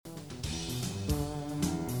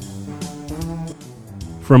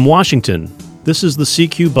From Washington, this is the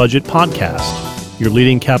CQ Budget Podcast, your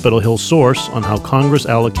leading Capitol Hill source on how Congress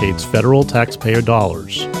allocates federal taxpayer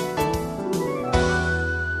dollars.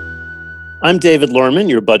 I'm David Lerman,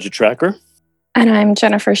 your budget tracker. And I'm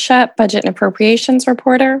Jennifer Shutt, budget and appropriations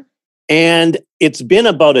reporter. And it's been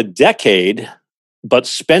about a decade, but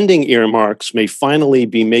spending earmarks may finally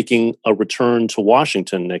be making a return to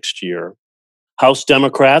Washington next year. House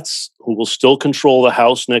Democrats, who will still control the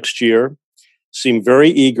House next year, seem very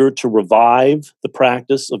eager to revive the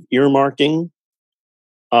practice of earmarking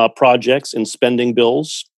projects in spending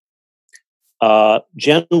bills.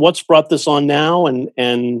 Jen, what's brought this on now,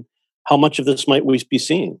 and how much of this might we be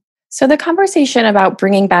seeing? So the conversation about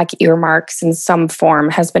bringing back earmarks in some form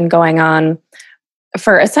has been going on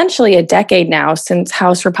for essentially a decade now, since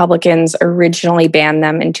House Republicans originally banned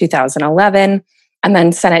them in 2011. And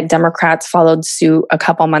then Senate Democrats followed suit a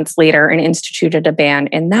couple months later and instituted a ban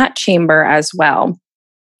in that chamber as well.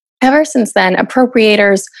 Ever since then,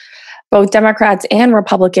 appropriators, both Democrats and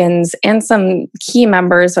Republicans, and some key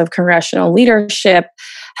members of congressional leadership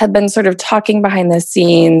have been sort of talking behind the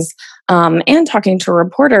scenes and talking to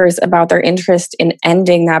reporters about their interest in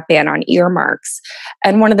ending that ban on earmarks.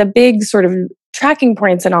 And one of the big sort of tracking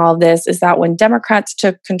points in all of this is that when Democrats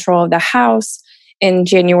took control of the House in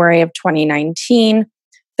January of 2019,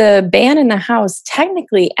 the ban in the House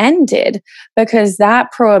technically ended because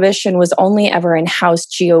that prohibition was only ever in House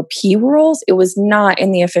GOP rules. It was not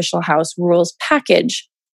in the official House rules package.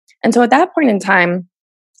 And so at that point in time,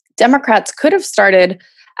 Democrats could have started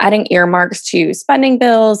adding earmarks to spending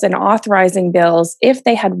bills and authorizing bills if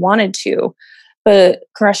they had wanted to. But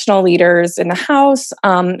congressional leaders in the House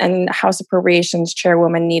and House Appropriations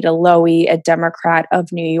Chairwoman Nita Lowey, a Democrat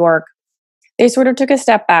of New York, they sort of took a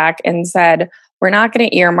step back and said, we're not going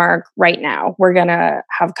to earmark right now. We're going to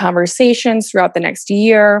have conversations throughout the next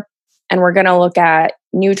year, and we're going to look at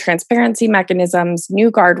new transparency mechanisms,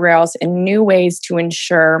 new guardrails, and new ways to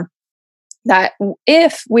ensure that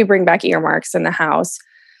if we bring back earmarks in the House,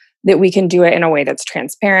 that we can do it in a way that's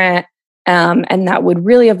transparent, and that would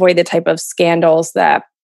really avoid the type of scandals that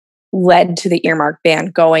led to the earmark ban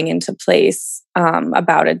going into place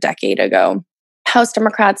about a decade ago. House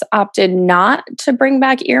Democrats opted not to bring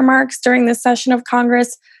back earmarks during this session of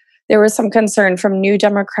Congress. There was some concern from New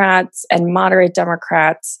Democrats and moderate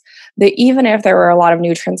Democrats that even if there were a lot of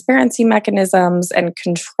new transparency mechanisms and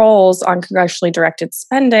controls on congressionally directed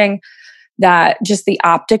spending, that just the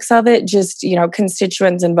optics of it,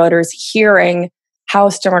 constituents and voters hearing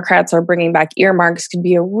House Democrats are bringing back earmarks could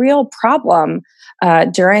be a real problem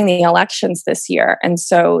during the elections this year. And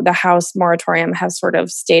so the House moratorium has sort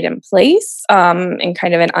of stayed in place in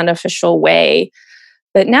kind of an unofficial way.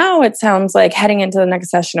 But now it sounds like heading into the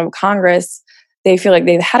next session of Congress, they feel like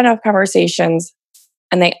they've had enough conversations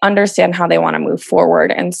and they understand how they want to move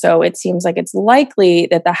forward. And so it seems like it's likely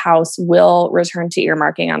that the House will return to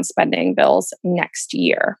earmarking on spending bills next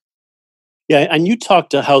year. Yeah, and you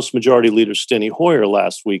talked to House Majority Leader Steny Hoyer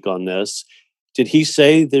last week on this. Did he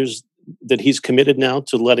say that he's committed now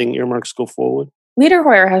to letting earmarks go forward? Leader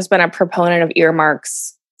Hoyer has been a proponent of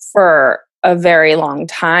earmarks for a very long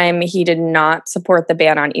time. He did not support the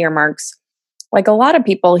ban on earmarks. Like a lot of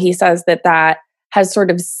people, he says that has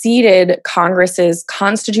sort of ceded Congress's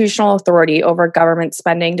constitutional authority over government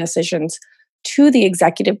spending decisions to the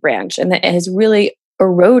executive branch, and that it has really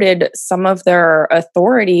eroded some of their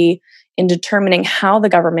authority in determining how the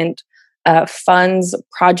government funds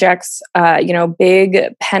projects, big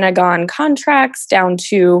Pentagon contracts down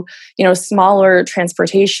to, smaller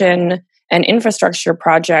transportation and infrastructure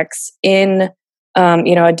projects in,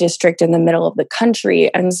 a district in the middle of the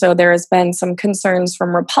country. And so there has been some concerns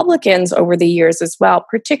from Republicans over the years as well,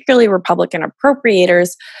 particularly Republican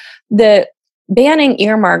appropriators, that banning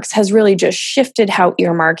earmarks has really just shifted how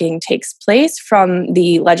earmarking takes place from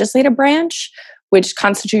the legislative branch, which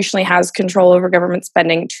constitutionally has control over government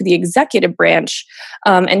spending, to the executive branch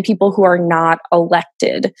and people who are not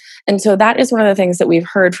elected. And so that is one of the things that we've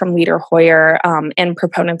heard from Leader Hoyer and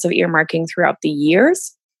proponents of earmarking throughout the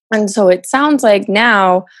years. And so it sounds like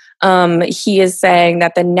now he is saying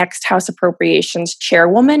that the next House Appropriations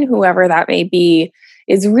Chairwoman, whoever that may be,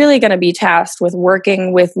 is really going to be tasked with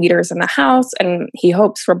working with leaders in the House, and he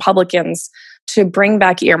hopes Republicans to bring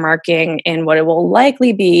back earmarking in what it will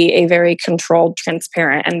likely be a very controlled,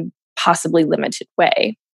 transparent, and possibly limited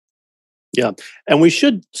way. Yeah. And we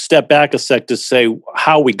should step back a sec to say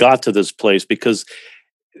how we got to this place, because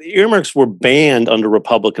earmarks were banned under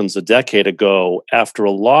Republicans a decade ago after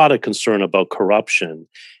a lot of concern about corruption.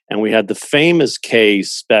 And we had the famous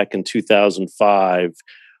case back in 2005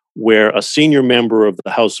 where a senior member of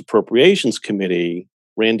the House Appropriations Committee,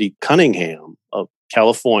 Randy Cunningham, of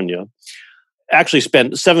California, actually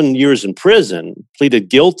spent 7 years in prison, pleaded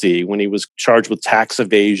guilty when he was charged with tax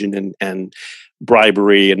evasion and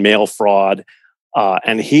bribery and mail fraud.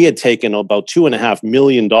 And he had taken about $2.5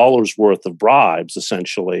 million worth of bribes,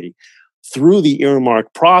 essentially, through the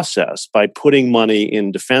earmark process by putting money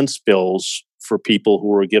in defense bills for people who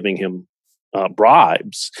were giving him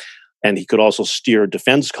bribes. And he could also steer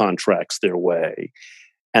defense contracts their way.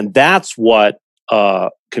 And that's what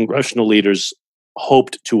congressional leaders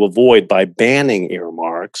hoped to avoid by banning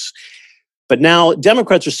earmarks. But now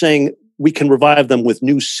Democrats are saying we can revive them with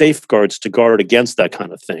new safeguards to guard against that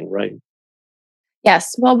kind of thing, right?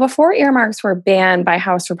 Yes. Well, before earmarks were banned by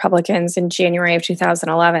House Republicans in January of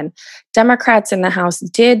 2011, Democrats in the House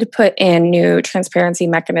did put in new transparency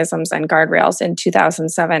mechanisms and guardrails in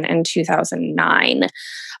 2007 and 2009.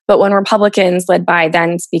 But when Republicans, led by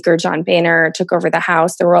then Speaker John Boehner, took over the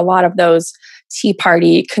House, there were a lot of those Tea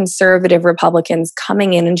Party conservative Republicans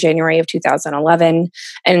coming in January of 2011.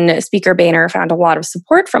 And Speaker Boehner found a lot of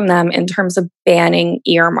support from them in terms of banning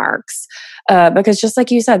earmarks. Because just like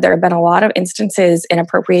you said, there have been a lot of instances in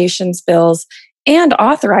appropriations bills and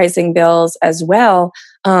authorizing bills as well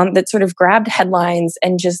that sort of grabbed headlines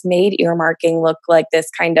and just made earmarking look like this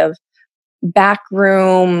kind of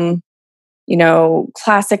backroom,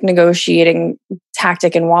 classic negotiating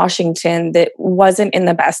tactic in Washington that wasn't in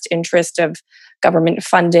the best interest of government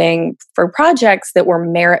funding for projects that were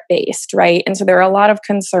merit-based, right? And so there are a lot of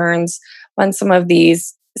concerns when some of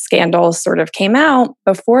these scandals sort of came out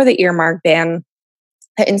before the earmark ban,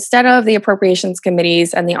 that instead of the appropriations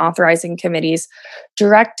committees and the authorizing committees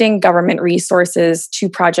directing government resources to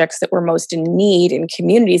projects that were most in need in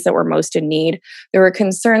communities that were most in need, there were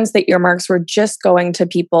concerns that earmarks were just going to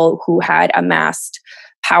people who had amassed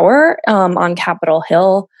power on Capitol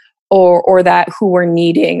Hill, or that who were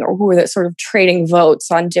needing or who were sort of trading votes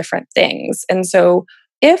on different things. And so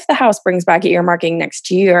if the House brings back earmarking next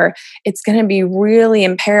year, it's going to be really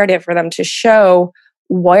imperative for them to show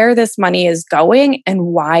where this money is going and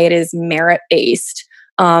why it is merit-based.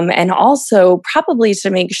 And also probably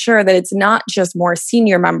to make sure that it's not just more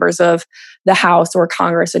senior members of the House or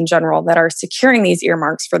Congress in general that are securing these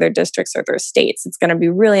earmarks for their districts or their states. It's going to be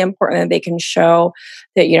really important that they can show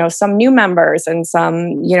that, some new members and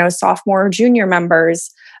some, sophomore or junior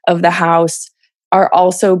members of the House are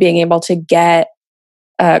also being able to get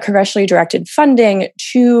congressionally directed funding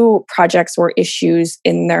to projects or issues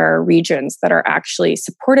in their regions that are actually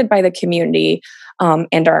supported by the community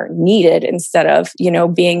and are needed, instead of,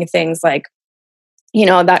 being things like,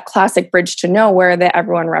 that classic bridge to nowhere that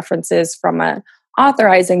everyone references from an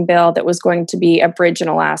authorizing bill that was going to be a bridge in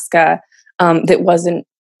Alaska that wasn't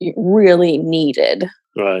really needed.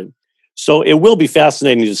 Right. So it will be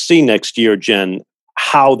fascinating to see next year, Jen,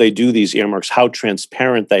 how they do these earmarks, how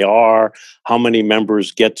transparent they are, how many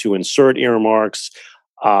members get to insert earmarks,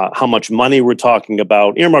 how much money we're talking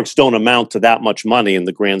about. Earmarks don't amount to that much money in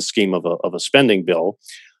the grand scheme of a spending bill,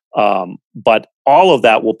 but all of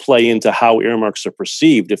that will play into how earmarks are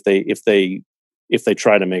perceived if they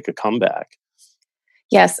try to make a comeback.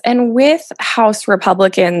 Yes, and with House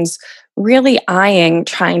Republicans really eyeing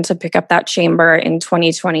trying to pick up that chamber in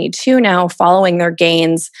 2022 now, following their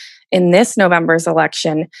gains in this November's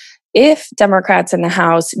election, if Democrats in the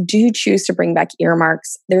House do choose to bring back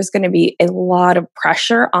earmarks, there's going to be a lot of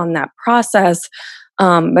pressure on that process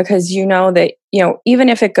because that even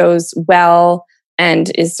if it goes well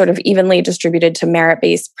and is sort of evenly distributed to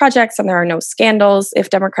merit-based projects and there are no scandals, if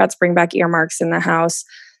Democrats bring back earmarks in the House,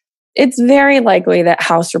 it's very likely that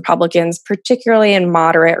House Republicans, particularly in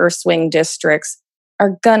moderate or swing districts,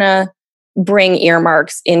 are gonna bring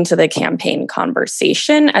earmarks into the campaign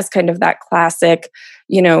conversation as kind of that classic,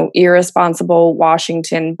 irresponsible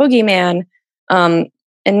Washington boogeyman, and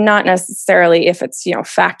not necessarily if it's,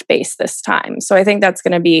 fact-based this time. So I think that's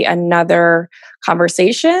going to be another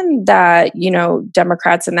conversation that,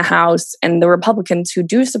 Democrats in the House and the Republicans who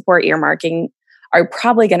do support earmarking are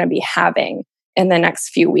probably going to be having in the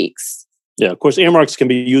next few weeks. Yeah, of course, earmarks can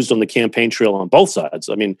be used on the campaign trail on both sides.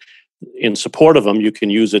 I mean, in support of them, you can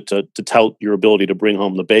use it to tout your ability to bring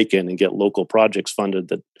home the bacon and get local projects funded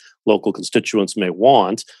that local constituents may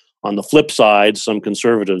want. On the flip side, some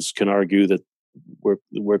conservatives can argue that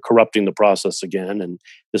we're corrupting the process again, and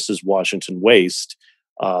this is Washington waste.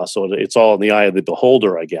 So it's all in the eye of the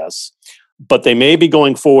beholder, I guess. But they may be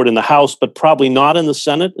going forward in the House, but probably not in the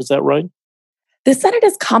Senate. Is that right? The Senate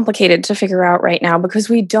is complicated to figure out right now because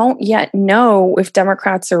we don't yet know if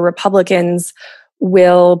Democrats or Republicans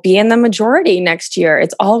will be in the majority next year.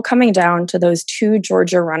 It's all coming down to those two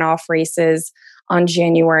Georgia runoff races on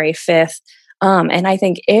January 5th. And I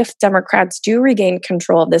think if Democrats do regain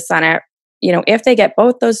control of the Senate, if they get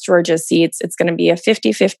both those Georgia seats, it's going to be a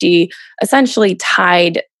 50-50, essentially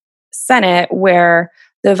tied Senate where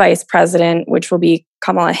the vice president, which will be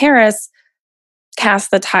Kamala Harris,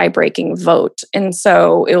 cast the tie-breaking vote. And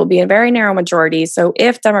so it will be a very narrow majority. So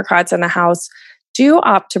if Democrats in the House do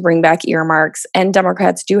opt to bring back earmarks and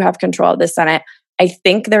Democrats do have control of the Senate, I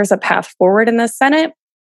think there's a path forward in the Senate.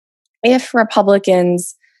 If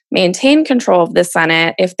Republicans maintain control of the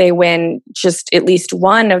Senate, if they win just at least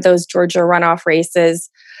one of those Georgia runoff races,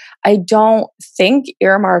 I don't think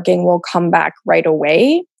earmarking will come back right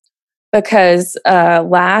away because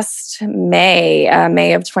last May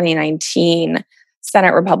of 2019,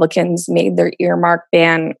 Senate Republicans made their earmark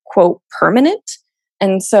ban, quote, permanent.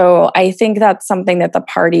 And so I think that's something that the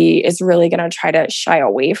party is really going to try to shy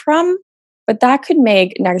away from. But that could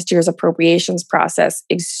make next year's appropriations process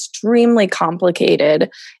extremely complicated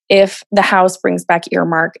if the House brings back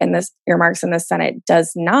earmarks and the Senate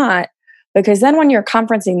does not. Because then when you're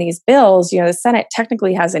conferencing these bills, the Senate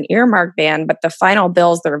technically has an earmark ban, but the final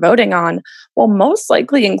bills they're voting on will most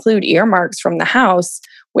likely include earmarks from the House,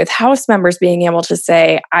 with House members being able to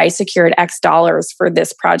say, I secured X dollars for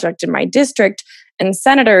this project in my district. And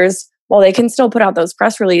senators, while they can still put out those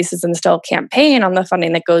press releases and still campaign on the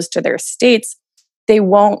funding that goes to their states, they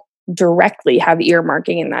won't directly have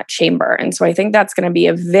earmarking in that chamber. And so I think that's going to be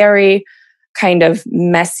a very kind of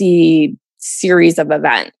messy series of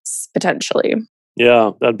events, potentially.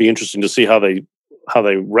 Yeah, that'd be interesting to see how they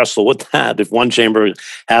wrestle with that. If one chamber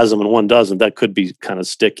has them and one doesn't, that could be kind of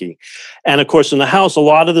sticky. And of course, in the House, a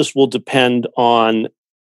lot of this will depend on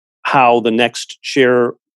how the next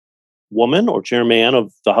chairwoman or chairman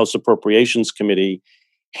of the House Appropriations Committee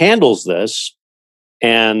handles this.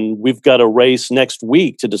 And we've got a race next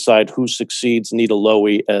week to decide who succeeds Nita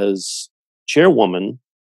Lowey as chairwoman.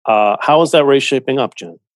 How is that race shaping up,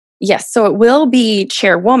 Jen? Yes, so it will be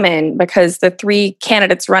chairwoman because the three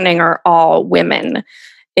candidates running are all women.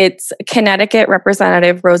 It's Connecticut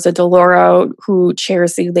Representative Rosa DeLauro, who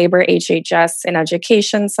chairs the Labor HHS and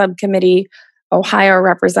Education Subcommittee, Ohio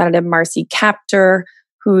Representative Marcy Kaptur,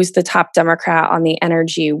 who's the top Democrat on the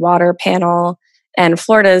Energy Water Panel, and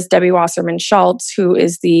Florida's Debbie Wasserman Schultz, who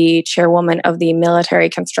is the chairwoman of the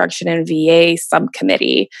Military Construction and VA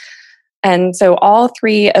Subcommittee. And so all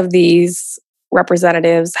three of these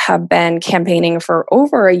representatives have been campaigning for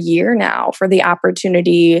over a year now for the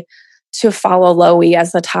opportunity to follow Lowey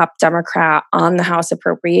as the top Democrat on the House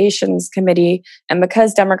Appropriations Committee. And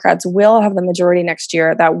because Democrats will have the majority next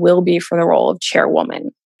year, that will be for the role of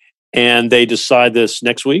chairwoman. And they decide this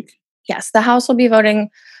next week? Yes, the House will be voting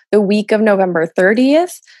the week of November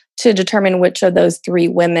 30th to determine which of those three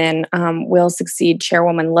women will succeed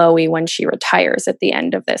Chairwoman Lowey when she retires at the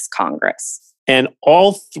end of this Congress. And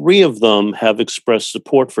all three of them have expressed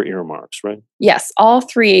support for earmarks, right? Yes, all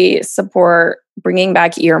three support bringing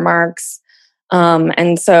back earmarks.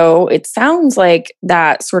 And so it sounds like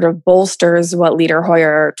that sort of bolsters what Leader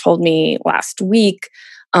Hoyer told me last week,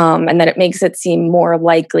 and that it makes it seem more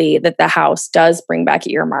likely that the House does bring back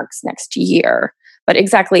earmarks next year. But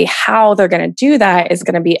exactly how they're going to do that is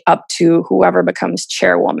going to be up to whoever becomes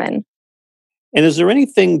chairwoman. And is there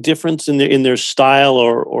anything different in their style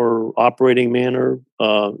or operating manner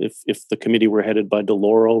if the committee were headed by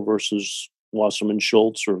DeLauro versus Wasserman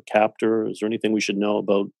Schultz or Kaptur? Is there anything we should know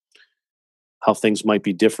about how things might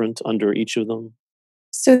be different under each of them?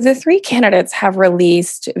 So the three candidates have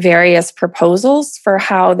released various proposals for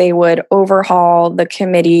how they would overhaul the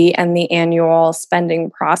committee and the annual spending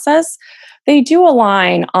process. They do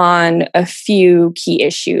align on a few key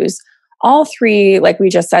issues. All three, like we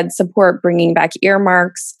just said, support bringing back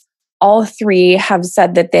earmarks. All three have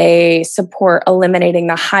said that they support eliminating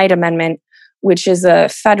the Hyde Amendment, which is a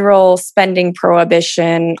federal spending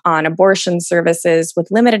prohibition on abortion services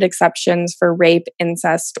with limited exceptions for rape,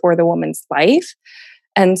 incest, or the woman's life.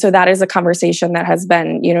 And so that is a conversation that has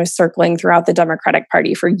been, circling throughout the Democratic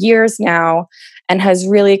Party for years now and has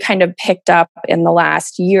really kind of picked up in the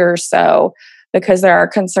last year or so, because there are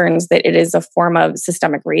concerns that it is a form of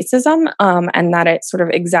systemic racism and that it sort of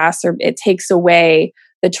it takes away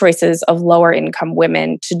the choices of lower income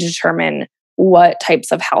women to determine what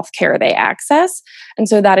types of health care they access. And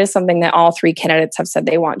so that is something that all three candidates have said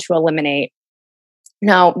they want to eliminate.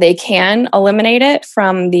 Now, they can eliminate it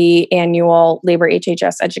from the annual Labor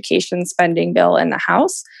HHS education spending bill in the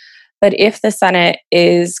House. But if the Senate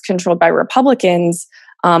is controlled by Republicans,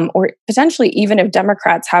 or potentially even if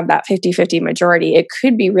Democrats have that 50-50 majority, it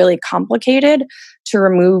could be really complicated to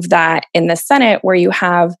remove that in the Senate, where you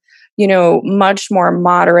have, much more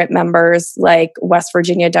moderate members like West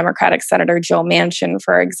Virginia Democratic Senator Joe Manchin,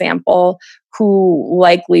 for example, who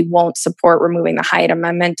likely won't support removing the Hyde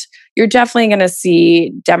Amendment. You're definitely going to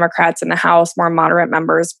see Democrats in the House, more moderate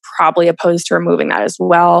members, probably opposed to removing that as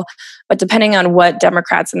well. But depending on what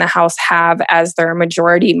Democrats in the House have as their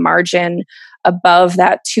majority margin above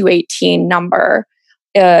that 218 number,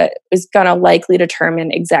 is going to likely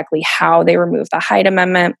determine exactly how they remove the Hyde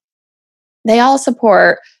Amendment. They all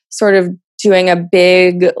support sort of doing a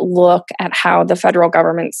big look at how the federal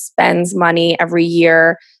government spends money every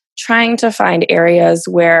year, trying to find areas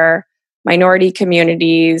where minority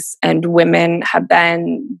communities and women have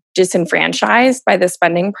been disenfranchised by the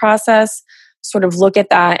spending process, sort of look at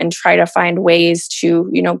that and try to find ways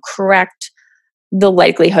to, correct the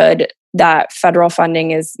likelihood that federal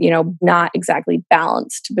funding is, not exactly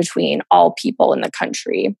balanced between all people in the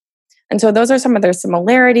country. And so those are some of their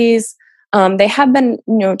similarities. They have been,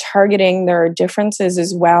 targeting their differences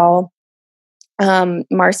as well.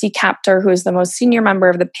 Marcy Kaptur, who is the most senior member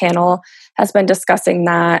of the panel, has been discussing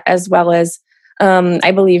that, as well as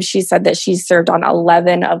I believe she said that she's served on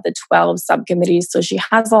 11 of the 12 subcommittees. So she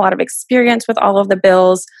has a lot of experience with all of the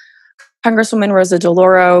bills. Congresswoman Rosa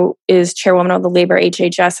DeLauro is chairwoman of the Labor,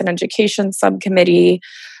 HHS, and Education Subcommittee.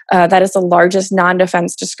 That is the largest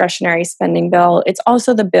non-defense discretionary spending bill. It's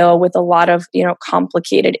also the bill with a lot of,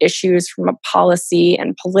 complicated issues from a policy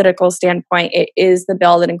and political standpoint. It is the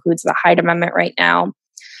bill that includes the Hyde Amendment right now.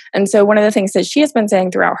 And so one of the things that she has been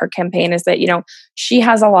saying throughout her campaign is that, she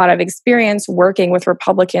has a lot of experience working with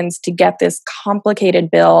Republicans to get this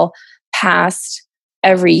complicated bill passed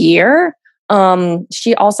every year.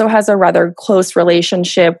 She also has a rather close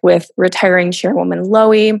relationship with retiring Chairwoman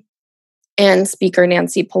Lowy and Speaker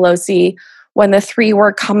Nancy Pelosi. When the three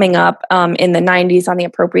were coming up in the 90s on the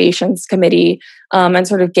Appropriations Committee and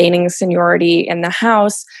sort of gaining seniority in the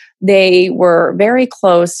House, they were very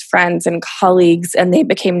close friends and colleagues, and they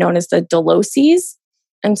became known as the Delosies.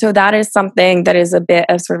 And so that is something that is a bit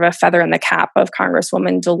of sort of a feather in the cap of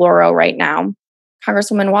Congresswoman DeLauro right now.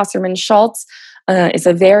 Congresswoman Wasserman Schultz is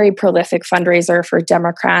a very prolific fundraiser for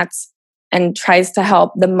Democrats and tries to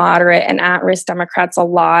help the moderate and at-risk Democrats a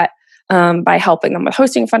lot by helping them with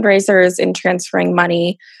hosting fundraisers and transferring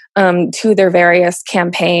money to their various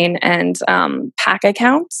campaign and PAC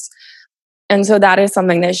accounts. And so that is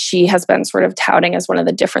something that she has been sort of touting as one of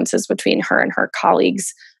the differences between her and her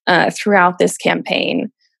colleagues throughout this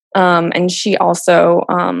campaign. And she also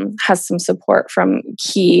has some support from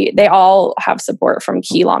they all have support from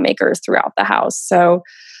key lawmakers throughout the House. So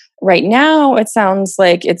right now, it sounds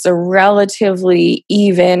like it's a relatively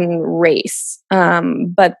even race,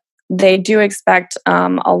 but they do expect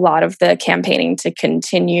a lot of the campaigning to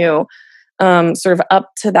continue sort of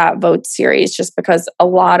up to that vote series, just because a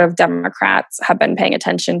lot of Democrats have been paying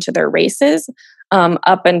attention to their races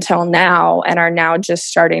up until now and are now just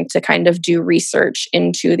starting to kind of do research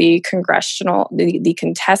into the the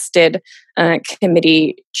contested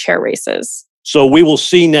committee chair races. So we will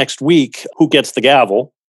see next week who gets the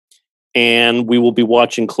gavel, and we will be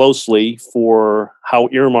watching closely for how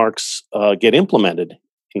earmarks get implemented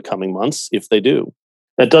in coming months, if they do.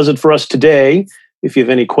 That does it for us today. If you have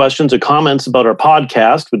any questions or comments about our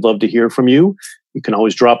podcast, we'd love to hear from you. You can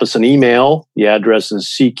always drop us an email. The address is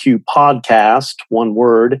cqpodcast, one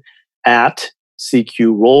word,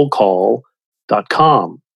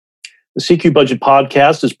 @cqrollcall.com. The CQ Budget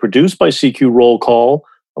Podcast is produced by CQ Roll Call,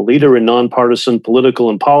 a leader in nonpartisan political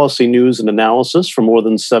and policy news and analysis for more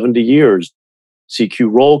than 70 years. CQ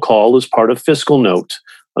Roll Call is part of Fiscal Note,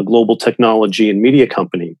 a global technology and media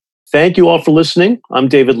company. Thank you all for listening. I'm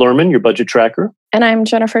David Lerman, your budget tracker. And I'm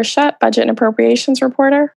Jennifer Shutt, budget and appropriations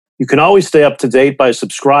reporter. You can always stay up to date by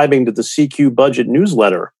subscribing to the CQ Budget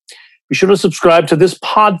newsletter. Be sure to subscribe to this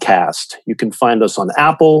podcast. You can find us on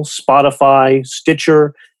Apple, Spotify,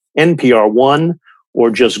 Stitcher, NPR One,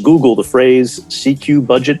 or just Google the phrase CQ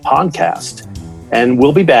Budget Podcast. And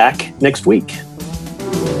we'll be back next week.